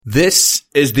This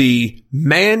is the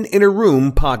Man in a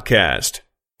Room podcast.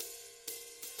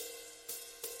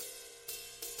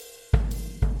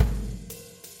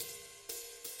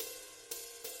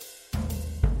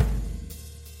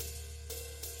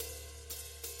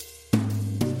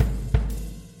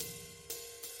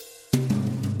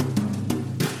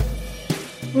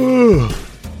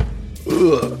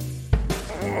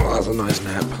 That's a nice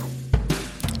nap.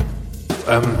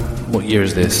 What year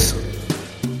is this?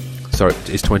 Sorry,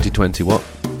 it's 2020, what?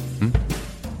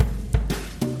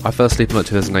 I fell asleep in like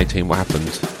 2018, what happened?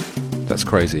 That's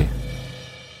crazy.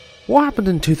 What happened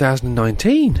in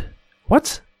 2019?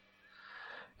 What?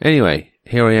 Anyway,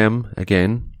 here I am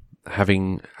again,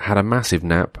 having had a massive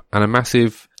nap and a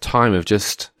massive time of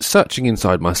just searching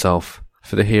inside myself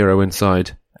for the hero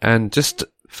inside and just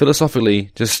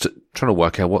philosophically just trying to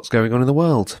work out what's going on in the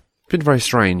world. It's been very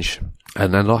strange.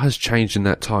 And a lot has changed in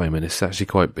that time, and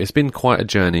it's been quite a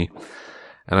journey.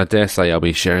 And I dare say I'll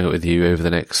be sharing it with you over the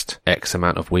next X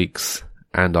amount of weeks,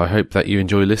 and I hope that you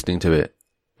enjoy listening to it.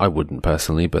 I wouldn't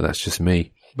personally, but that's just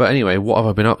me. But anyway, what have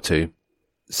I been up to?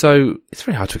 So, it's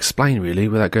very hard to explain really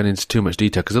without going into too much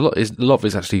detail, because a lot of it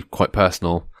is actually quite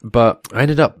personal. But I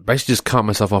ended up basically just cutting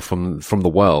myself off from the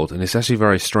world, and it's actually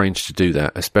very strange to do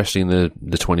that, especially in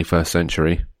the 21st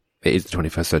century. It is the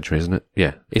 21st century, isn't it?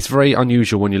 Yeah. It's very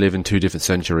unusual when you live in two different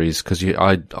centuries, because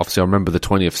I remember the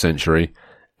 20th century,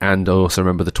 and I also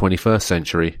remember the 21st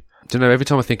century. Do you know, every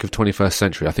time I think of 21st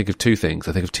century, I think of two things.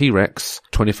 I think of T-Rex,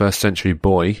 21st Century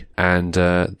Boy, and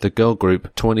the girl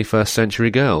group 21st Century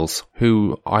Girls,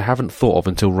 who I haven't thought of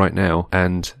until right now,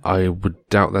 and I would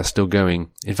doubt they're still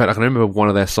going. In fact, I can remember one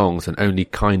of their songs, and only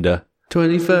kinda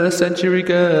 21st Century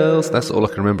Girls. That's all I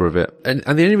can remember of it. And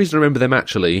the only reason I remember them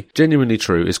actually, genuinely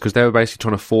true, is because they were basically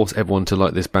trying to force everyone to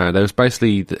like this band. There was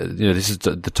basically, this is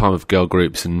the time of girl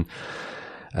groups, and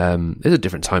there's a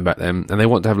different time back then, and they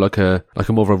want to have like a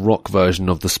more of a rock version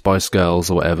of the Spice Girls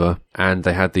or whatever. And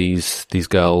they had these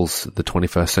girls, the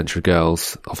 21st Century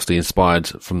Girls, obviously inspired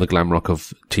from the glam rock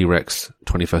of T-Rex,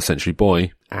 21st Century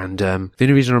Boy. And the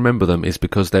only reason I remember them is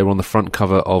because they were on the front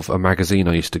cover of a magazine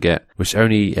I used to get, which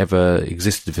only ever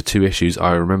existed for 2 issues,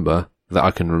 I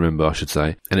can remember, I should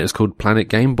say. And it was called Planet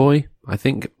Game Boy, I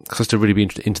think, because I used to really be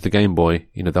into the Game Boy,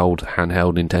 the old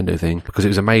handheld Nintendo thing, because it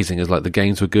was amazing. It was like the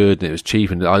games were good and it was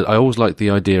cheap, and I always liked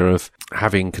the idea of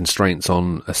having constraints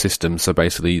on a system. So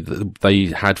basically, they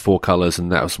had 4 colours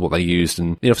and that was what they used,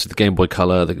 and obviously the Game Boy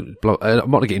Color. I'm not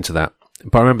going to get into that.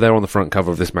 But I remember they were on the front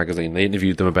cover of this magazine. They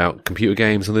interviewed them about computer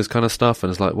games and this kind of stuff. And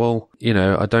it's like, well,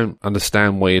 I don't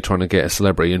understand why you're trying to get a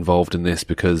celebrity involved in this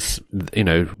because,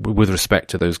 with respect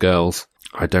to those girls,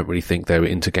 I don't really think they were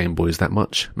into Game Boys that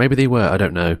much. Maybe they were, I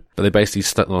don't know. But they basically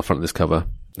stuck them on the front of this cover.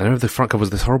 I remember the front cover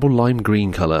was this horrible lime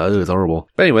green colour. Oh, it was horrible.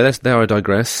 But anyway, there I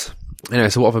digress. Anyway,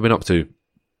 so what have I been up to?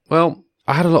 Well,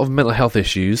 I had a lot of mental health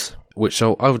issues, which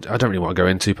I don't really want to go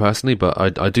into personally,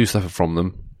 but I do suffer from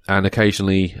them. And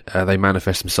occasionally they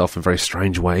manifest themselves in very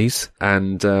strange ways.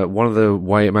 And one of the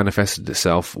way it manifested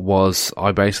itself was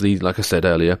I basically, like I said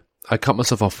earlier, I cut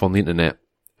myself off from the internet.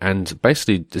 And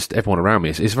basically just everyone around me.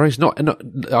 It's not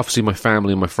obviously my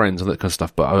family and my friends and that kind of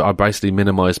stuff, but I basically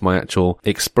minimised my actual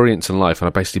experience in life, and I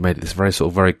basically made it this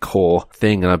very core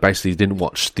thing, and I basically didn't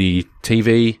watch the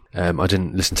TV, I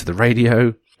didn't listen to the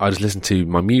radio, I just listened to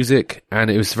my music, and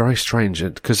it was very strange,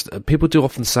 because people do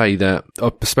often say that,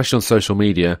 especially on social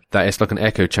media, that it's like an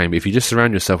echo chamber. If you just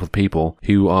surround yourself with people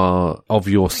who are of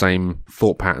your same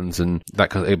thought patterns, and that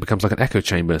kind of, it becomes like an echo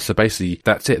chamber. So basically,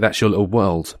 that's it. That's your little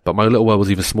world. But my little world was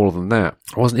even smaller than that.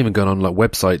 I wasn't even going on like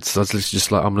websites. I was literally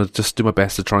just like, I'm going to just do my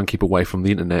best to try and keep away from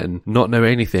the internet and not know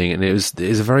anything. And it was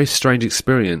a very strange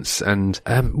experience. And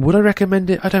would I recommend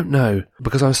it? I don't know,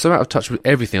 because I was so out of touch with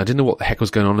everything. I didn't know what the heck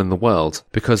was going on in the world,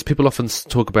 because people often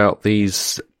talk about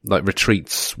these like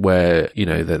retreats where,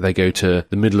 they go to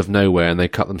the middle of nowhere and they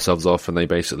cut themselves off and they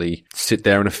basically sit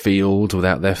there in a field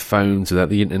without their phones, without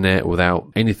the internet,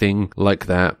 without anything like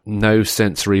that. No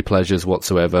sensory pleasures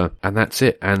whatsoever. And that's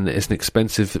it. And it's an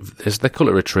expensive, as they call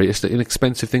it a retreat, it's an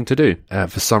expensive thing to do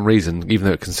for some reason, even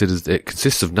though it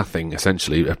consists of nothing,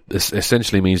 essentially. It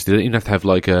essentially means you don't even have to have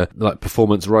like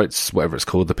performance rights, whatever it's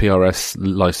called, the PRS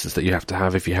license that you have to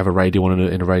have if you have a radio on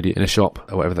in a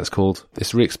shop or whatever that's called.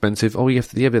 It's really expensive. Oh, you have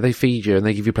to, but they feed you and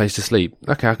they give you a place to sleep.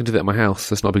 Okay, I can do that at my house.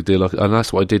 That's not a big deal. And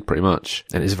that's what I did pretty much.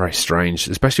 And it's very strange,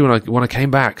 especially when I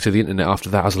came back to the internet after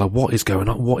that. I was like, what is going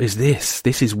on? What is this?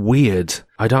 This is weird.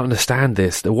 I don't understand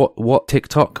this. What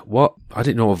TikTok? What? I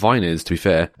didn't know what Vine is, to be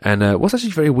fair. And what's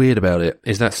actually very weird about it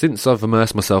is that since I've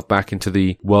immersed myself back into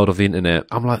the world of the internet,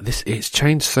 I'm like, it's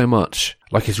changed so much.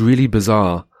 Like, it's really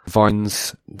bizarre.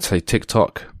 Vines, say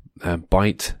TikTok,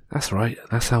 Byte. That's right.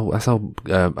 That's how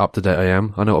up to date I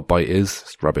am. I know what Byte is.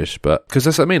 It's rubbish, but because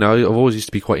that's what I mean. I've always used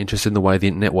to be quite interested in the way the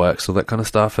internet works, all that kind of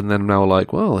stuff. And then now,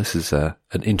 like, well, this is an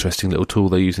interesting little tool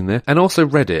they're using there. And also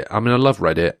Reddit. I mean, I love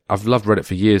Reddit. I've loved Reddit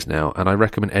for years now, and I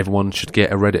recommend everyone should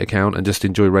get a Reddit account and just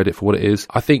enjoy Reddit for what it is.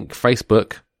 I think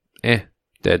Facebook,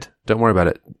 dead. Don't worry about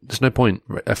it. There's no point.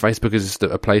 Facebook is just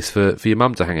a place for your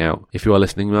mum to hang out. If you are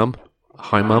listening, mum.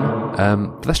 Hi, mum.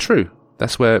 But that's true.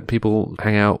 That's where people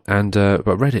hang out, and but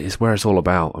Reddit is where it's all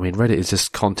about. I mean, Reddit is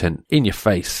just content in your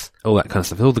face, all that kind of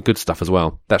stuff, all the good stuff as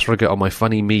well. That's where I get all my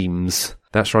funny memes.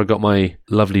 That's where I got my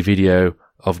lovely video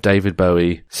of David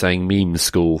Bowie saying meme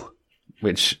school,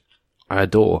 which I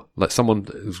adore. Like, someone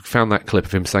found that clip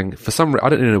of him saying, for some reason, I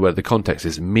don't even know where the context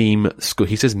is, meme school.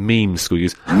 He says meme school. He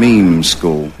goes, meme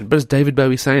school. But it's David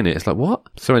Bowie saying it. It's like, what?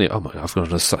 So anyway, oh my God, I've gone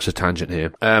on such a tangent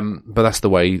here. But that's the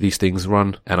way these things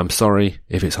run. And I'm sorry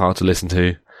if it's hard to listen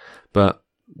to, but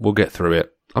we'll get through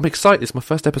it. I'm excited. It's my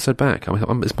first episode back.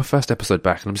 It's my first episode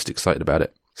back, and I'm just excited about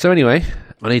it. So anyway,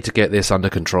 I need to get this under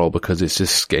control because it's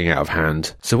just getting out of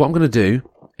hand. So what I'm going to do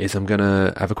is I'm going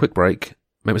to have a quick break,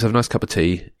 make myself a nice cup of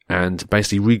tea, and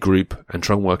basically regroup and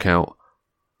try and work out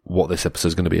what this episode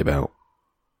is going to be about.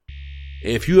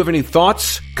 If you have any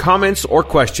thoughts, comments, or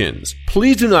questions,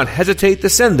 please do not hesitate to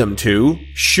send them to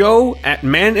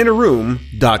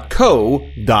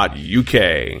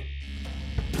show@maninaroom.co.uk.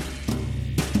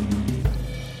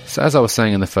 So as I was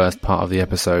saying in the first part of the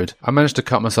episode, I managed to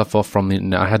cut myself off from the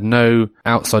internet. I had no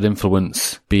outside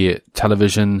influence, be it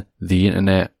television, the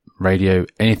internet, radio,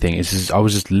 anything. I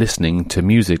was just listening to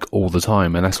music all the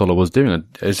time, and that's all I was doing.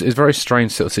 It's a very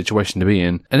strange sort of situation to be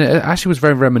in. And it actually was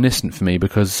very reminiscent for me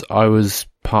because I was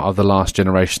part of the last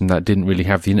generation that didn't really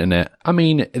have the internet. I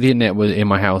mean, the internet in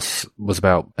my house was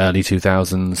about early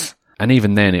 2000s, and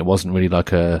even then it wasn't really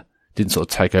didn't sort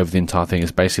of take over the entire thing.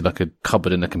 It's basically like a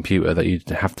cupboard in a computer that you'd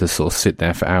have to sort of sit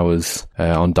there for hours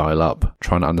on dial-up,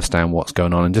 trying to understand what's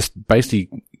going on, and just basically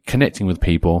connecting with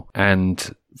people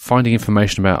and finding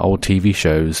information about old TV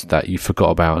shows that you forgot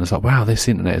about. And it's like, wow, this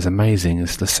internet is amazing.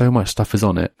 There's so much stuff is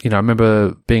on it. You know, I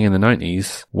remember being in the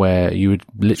 90s where you would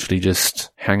literally just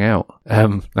hang out.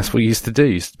 That's what you used to do.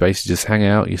 You used to basically just hang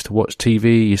out. You used to watch TV.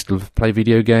 You used to play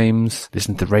video games,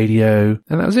 listen to radio.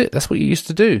 And that was it. That's what you used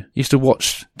to do. You used to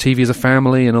watch TV as a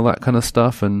family and all that kind of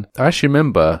stuff. And I actually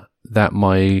remember that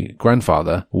my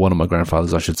grandfather, one of my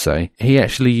grandfathers I should say, he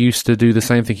actually used to do the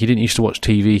same thing. He didn't used to watch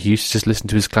TV. He used to just listen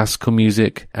to his classical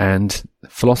music and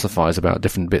philosophize about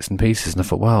different bits and pieces. And I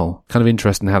thought, wow, kind of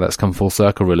interesting how that's come full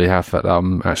circle, really, how that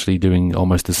I'm actually doing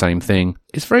almost the same thing.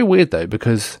 It's very weird though,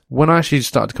 because when I actually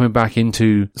started coming back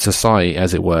into society,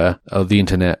 as it were, of the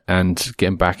internet, and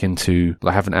getting back into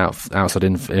like having outside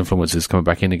influences coming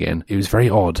back in again, it was very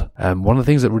odd. One of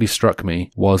the things that really struck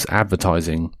me was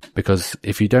advertising, because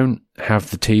if you don't have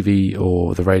the TV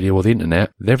or the radio or the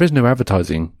internet, there is no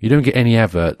advertising. You don't get any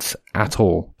adverts at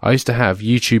all. I used to have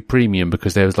YouTube Premium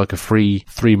because there was like a free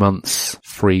 3 months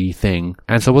free thing,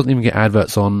 and so I wasn't even getting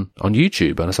adverts on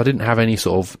YouTube, and so I didn't have any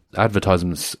sort of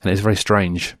advertisements, and it's very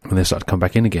strange when they started to come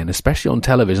back in again, especially on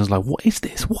television. I was like, what is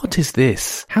this? What is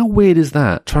this? How weird is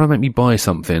that? Trying to make me buy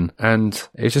something, and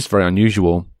it's just very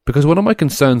unusual. Because one of my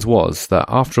concerns was that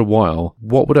after a while,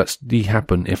 what would actually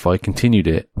happen if I continued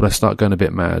it? Would I start going a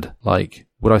bit mad? Like,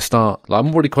 would I start,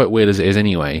 I'm already quite weird as it is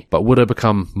anyway, but would I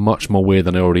become much more weird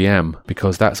than I already am?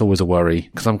 Because that's always a worry,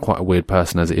 because I'm quite a weird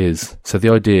person as it is. So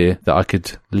the idea that I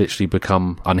could literally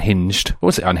become unhinged, I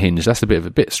won't say unhinged, that's a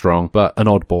bit strong, but an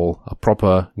oddball, a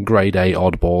proper grade A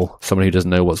oddball, someone who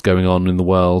doesn't know what's going on in the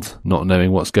world, not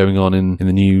knowing what's going on in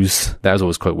the news. That was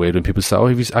always quite weird when people say, oh,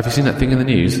 have you seen that thing in the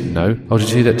news? No. Oh, did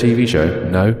you see that TV show?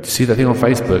 No. Did you see that thing on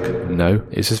Facebook? No.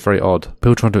 It's just very odd.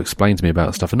 People trying to explain to me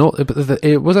about stuff. And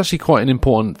it was actually quite an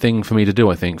important thing for me to do,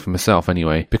 I think, for myself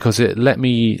anyway, because it let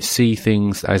me see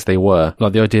things as they were.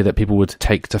 Like the idea that people would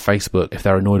take to Facebook if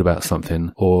they're annoyed about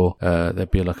something, or there'd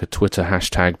be like a Twitter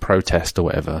hashtag protest or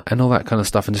whatever, and all that kind of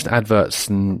stuff, and just adverts,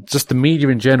 and just the media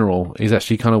in general is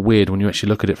actually kind of weird when you actually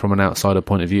look at it from an outsider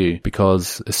point of view,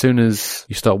 because as soon as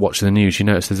you start watching the news, you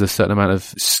notice there's a certain amount of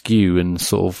skew and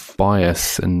sort of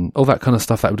bias and all that kind of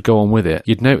stuff that would go on with it.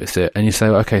 You'd notice it and you say,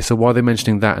 okay, so why are they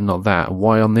mentioning that and not that?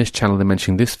 Why on this channel they're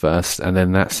mentioning this first and then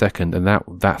that second, and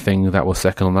that thing that was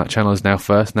second on that channel is now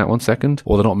first and that one second,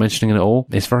 or they're not mentioning it at all?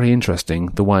 It's very interesting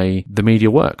the way the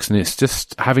media works, and it's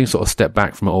just having sort of stepped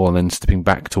back from it all and then stepping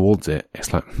back towards it.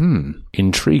 It's like,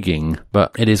 intriguing,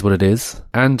 but it is what it is.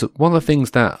 And one of the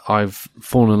things that I've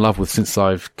fallen in love with since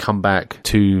I've come back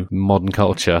to modern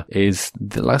culture is,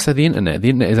 like I said, the internet. The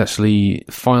internet is actually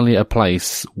finally a place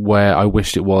place where I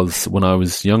wished it was when I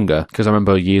was younger. Because I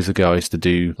remember years ago I used to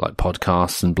do like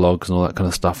podcasts and blogs and all that kind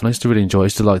of stuff, and I used to really enjoy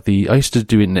it. I used to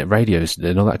do internet radios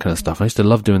and all that kind of stuff. I used to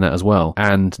love doing that as well.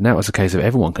 And now it's a case of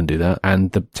everyone can do that,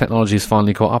 and the technology has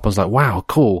finally caught up. I was like, wow,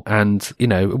 cool. And you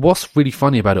know, what's really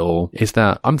funny about it all is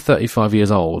that I'm 35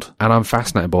 years old and I'm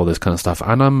fascinated by all this kind of stuff,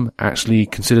 and I'm actually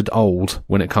considered old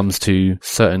when it comes to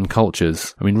certain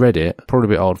cultures. I mean, Reddit, probably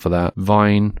a bit old for that.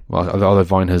 Vine, well, although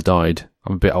Vine has died,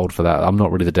 I'm a bit old for that. I'm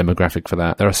not really the demographic for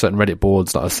that. There are certain Reddit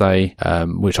boards that I say,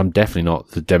 which I'm definitely not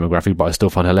the demographic, but I still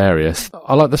find hilarious.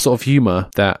 I like the sort of humour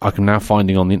that I can now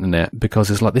finding on the internet, because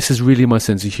it's like, this is really my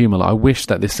sense of humour. Like, I wish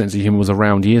that this sense of humour was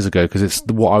around years ago, because it's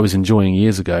what I was enjoying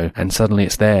years ago, and suddenly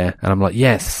it's there. And I'm like,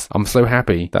 yes, I'm so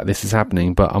happy that this is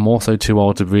happening, but I'm also too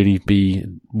old to really be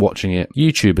watching it.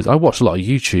 YouTubers, I watch a lot of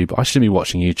YouTube. I shouldn't be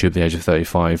watching YouTube at the age of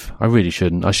 35. I really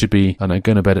shouldn't. I should be, I don't know,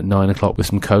 going to bed at 9 o'clock with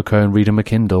some cocoa and reading my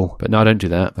Kindle. But no, I don't do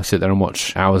that. I sit there and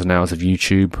watch hours and hours of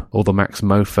YouTube, all the Max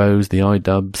Mofos, the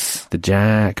iDubbbz, the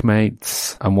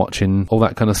Jackmates. I'm watching all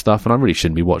that kind of stuff, and I really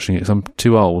shouldn't be watching it because I'm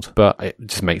too old, but it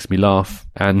just makes me laugh.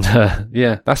 And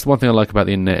yeah, that's the one thing I like about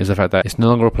the internet, is the fact that it's no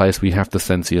longer a place where you have to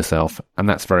censor yourself, and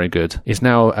that's very good. It's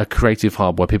now a creative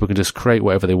hub where people can just create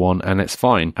whatever they want, and it's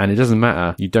fine. And it doesn't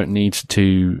matter. You don't need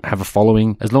to have a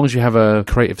following. As long as you have a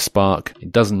creative spark,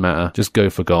 it doesn't matter. Just go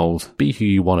for gold. Be who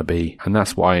you want to be. And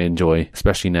that's what I enjoy,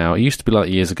 especially now. It used to be like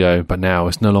years ago, but now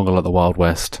it's no longer like the Wild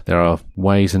West. There are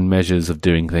ways and measures of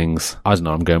doing things. I don't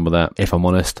know where I'm going with that. If I'm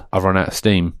honest, I've run out of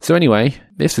steam. So anyway,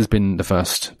 this has been the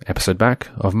first episode back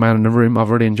of Man in the Room. I've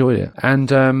really enjoyed it.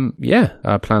 And yeah,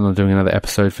 I plan on doing another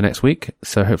episode for next week,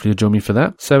 so hopefully you'll join me for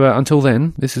that. So until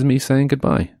then, this is me saying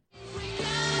goodbye.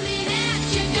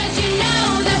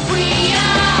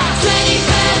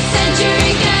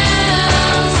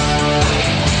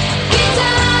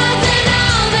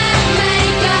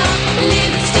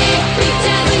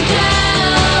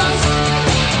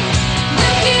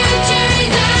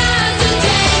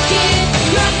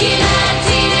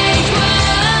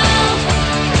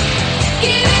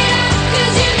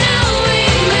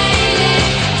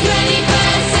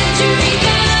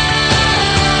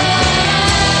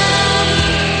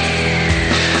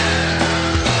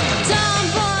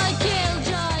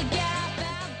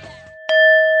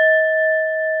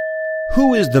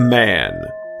 Who is the man?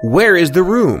 Where is the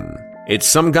room? It's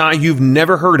some guy you've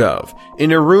never heard of,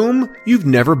 in a room you've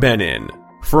never been in.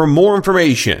 For more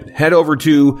information, head over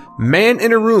to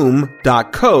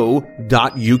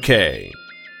maninaroom.co.uk.